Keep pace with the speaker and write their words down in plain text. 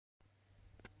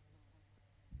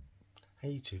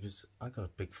Hey YouTubers, I got a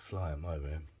big fly in my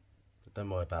room, but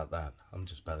don't worry about that. I'm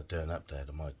just about to do an update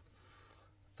on my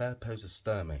Therapos.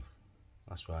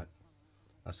 That's right.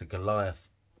 That's a Goliath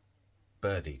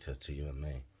Birdeater to you and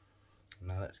me.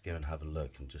 Now let's go and have a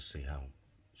look and just see how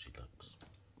she looks.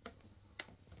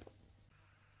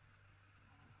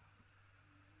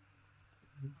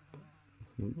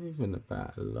 You're moving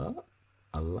about a lot.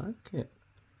 I like it.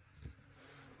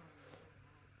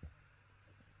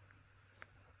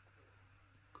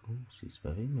 She's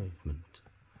very movement.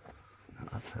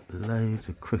 I've had loads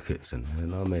of crickets in here,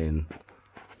 and I'm in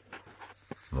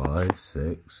 5,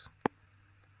 6.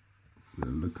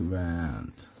 Look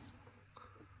around.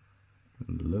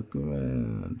 Look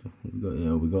around.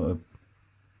 We got a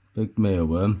big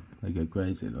mealworm. They go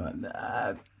crazy like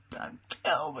that. Don't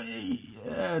kill me.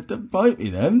 Yeah, don't bite me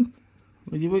then.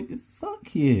 Well,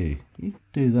 fuck you. You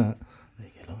do that.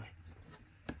 There you go, Lottie.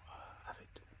 Have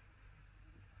it.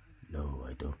 No,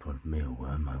 I don't want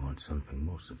mealworm. I want something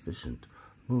more sufficient.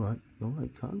 Alright,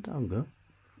 calm down, girl.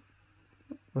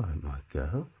 Alright, my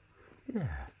girl.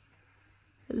 Yeah.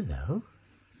 Hello.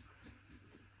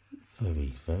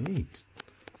 Very, very.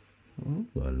 Oh,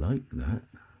 I like that.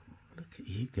 Look at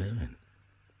you going.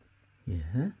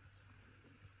 Yeah?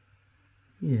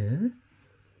 Yeah?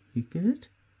 You good?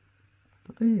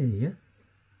 I hear you.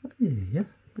 I hear you.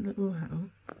 A little rattle.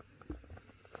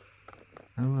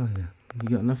 How are you? You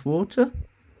got enough water?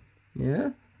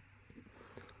 Yeah?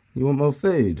 You want more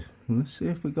food? Let's see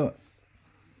if we got...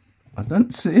 I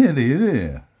don't see any in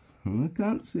here. I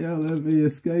can't see how they'll be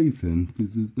escaping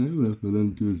because there's nowhere for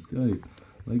them to escape.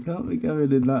 They can't be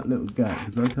going in that little gap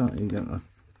because I can't even get my...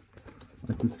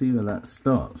 I can see where that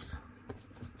stops.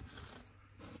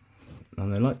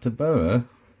 And they like to burrow.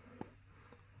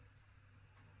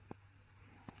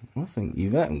 I think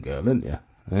you've ate them, girl, haven't you?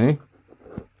 Eh?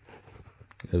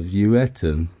 Have you ate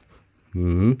them?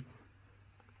 Mm-hmm.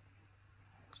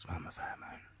 Smell my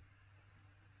pheromone.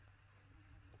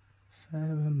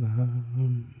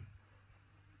 Pheromone.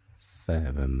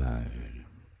 Pheromone.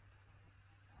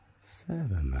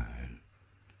 Pheromone.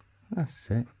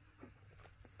 That's it.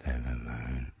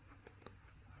 Pheromone.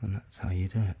 And that's how you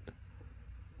do it.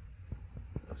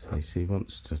 So she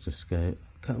wants to just go,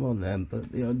 come on then,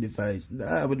 put me on your face.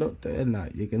 No, we're not doing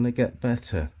that. You're going to get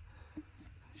better.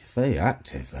 She's very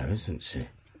active though, isn't she?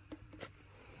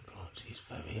 God, she's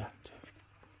very active.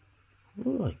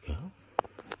 All right, girl.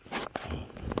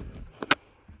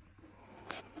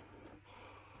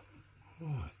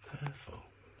 Oh, careful.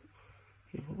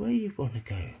 Yeah, well, where you want to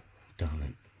go,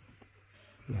 darling?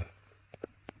 Look.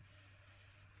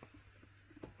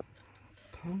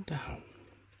 Calm down.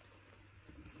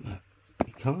 Look,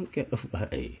 you can't get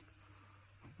away.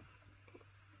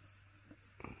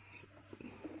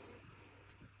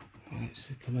 Right, it's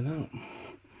coming out.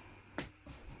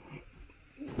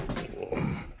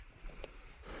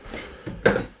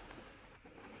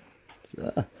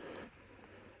 So,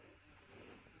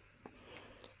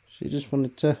 she just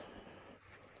wanted to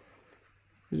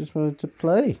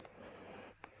play.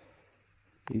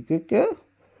 You good girl?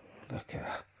 Look at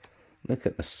her. Look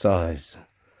at the size.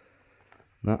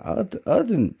 No, I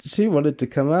didn't. She wanted to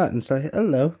come out and say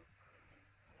hello.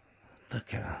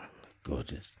 Look at her.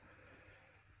 Gorgeous.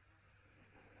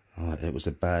 Oh, it was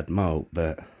a bad molt,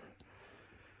 but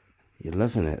you're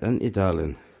loving it, aren't you,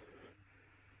 darling?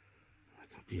 Look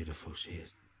how beautiful she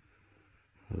is.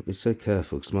 I'll be so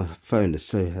careful because my phone is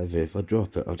so heavy. If I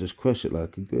drop it, I'll just crush it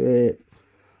like a grape.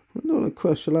 I don't want to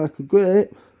crush it like a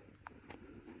grape.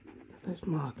 Look at those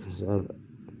markings. Do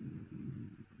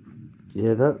you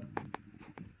hear that?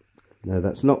 No,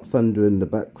 that's not thunder in the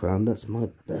background. That's my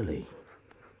belly.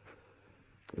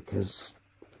 Because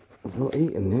I've not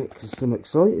eaten yet because I'm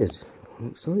excited. I'm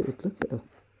excited. Look at her.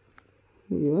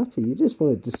 Are you happy? You just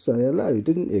wanted to say hello,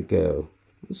 didn't you, girl?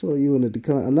 That's why you wanted to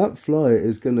come out. And that fly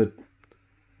is gonna...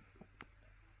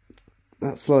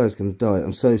 That fly is gonna die.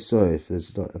 I'm so sorry if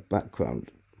there's like a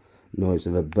background noise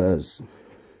of a buzz.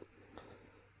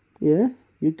 Yeah?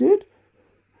 You good?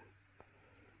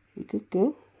 You good,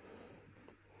 girl?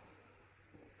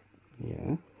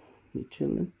 Yeah? You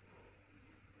chilling?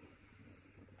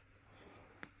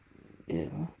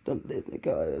 Yeah, don't leave me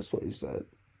go, that's what he said.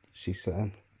 She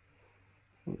said.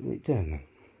 What are we doing then?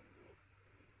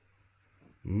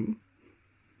 Hmm?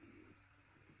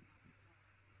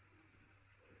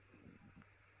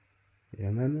 You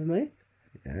remember me?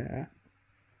 Yeah.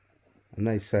 And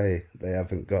they say they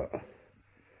can't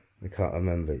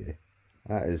remember you.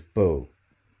 That is bull.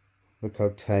 Look how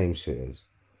tame she is.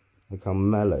 Look how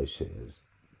mellow she is.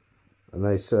 And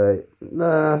they say,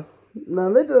 nah,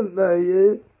 they don't know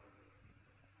you.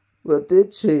 But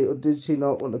did she or did she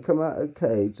not want to come out of the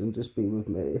cage and just be with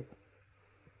me?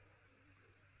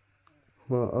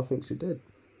 Well, I think she did.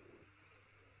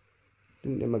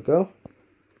 Didn't you, my girl?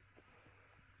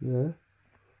 Yeah.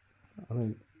 I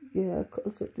mean, yeah, of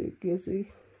course I did,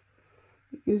 Gizzy.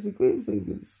 Gizzy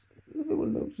Greenfingers.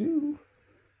 Everyone loves you.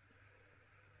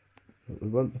 But we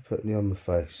won't be putting you on the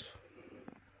face.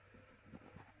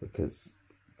 Because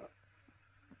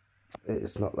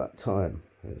it's not that time.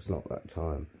 It's not that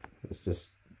time. It's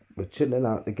just, we're chilling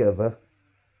out together.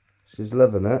 She's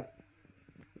loving it.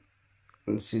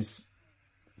 And she's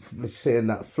probably seeing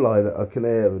that fly that I can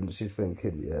hear, and she's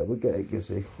thinking, yeah, we'll get it,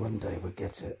 Gizzy. One day we'll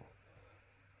get it.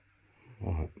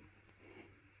 Alright.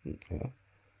 Yeah.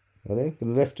 Ready?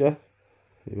 Gonna lift you.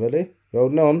 You ready? You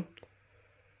holding on?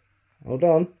 Hold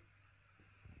on.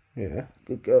 Yeah,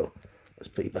 good girl. Let's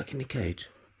put you back in the cage.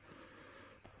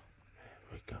 There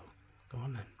we go. Go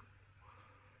on then.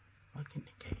 Back in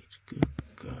the cage. Good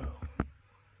girl.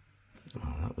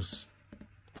 Oh, that was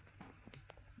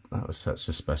such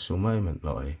a special moment,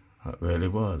 Lottie. That really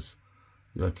was.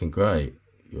 You're looking great.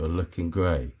 You're looking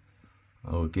great.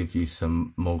 I will give you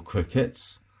some more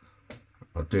crickets.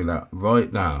 I'll do that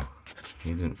right now.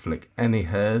 You didn't flick any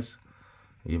hairs.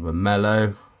 You were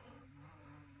mellow.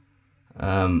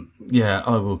 Yeah,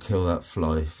 I will kill that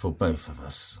fly for both of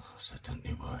us. So don't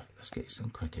you worry. Let's get you some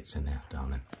crickets in there,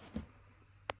 darling.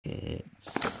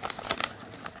 There's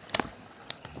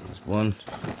one.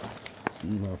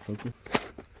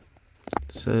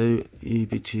 So,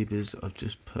 EB-tubers, I've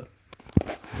just put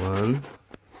 1,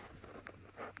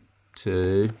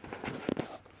 2.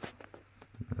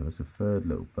 There was a third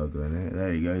little bugger in it.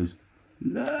 There he goes.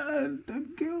 No,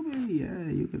 don't kill me. Yeah,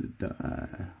 you're gonna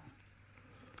die.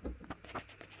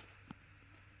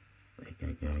 There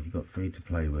you go. You've got 3 to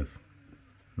play with.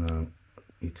 Now,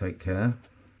 you take care.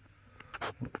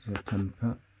 What's your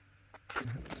temper?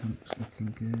 That temp's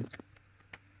looking good.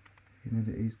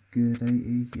 Humidity is good,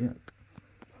 80. Yep.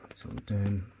 It's all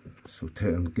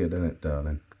doing good, isn't it,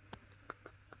 darling?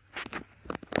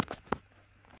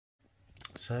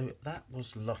 So that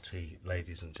was Lottie,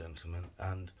 ladies and gentlemen,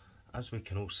 and as we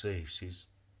can all see, she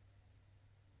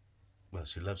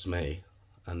loves me,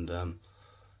 and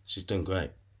she's doing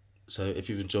great. So if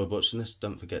you've enjoyed watching this,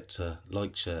 don't forget to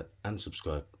like, share and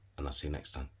subscribe, and I'll see you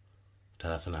next time.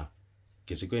 Ta-ra for now.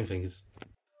 Gizzy Greenfingers.